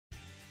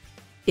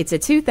It's a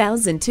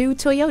 2002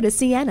 Toyota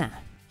Sienna.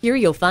 Here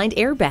you'll find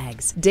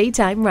airbags,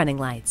 daytime running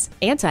lights,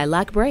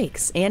 anti-lock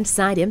brakes, and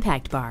side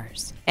impact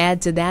bars.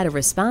 Add to that a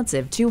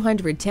responsive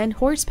 210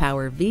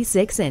 horsepower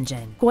V6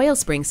 engine, coil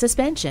spring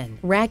suspension,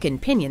 rack and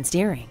pinion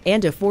steering,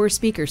 and a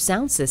 4-speaker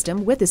sound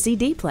system with a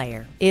CD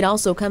player. It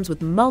also comes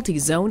with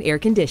multi-zone air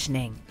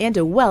conditioning and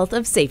a wealth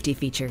of safety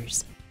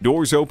features.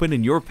 Doors open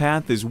and your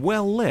path is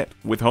well lit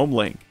with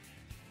HomeLink.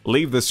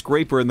 Leave the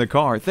scraper in the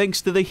car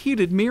thanks to the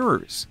heated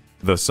mirrors.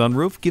 The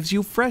sunroof gives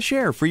you fresh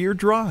air for your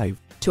drive.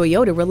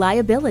 Toyota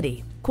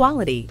reliability,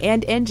 quality,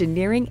 and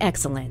engineering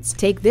excellence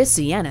take this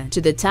Sienna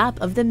to the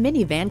top of the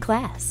minivan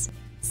class.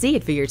 See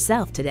it for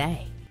yourself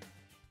today.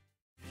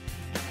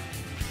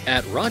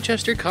 At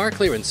Rochester Car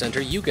Clearance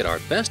Center, you get our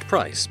best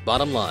price,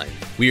 bottom line.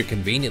 We are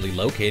conveniently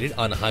located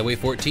on Highway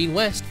 14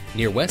 West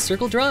near West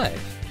Circle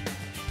Drive.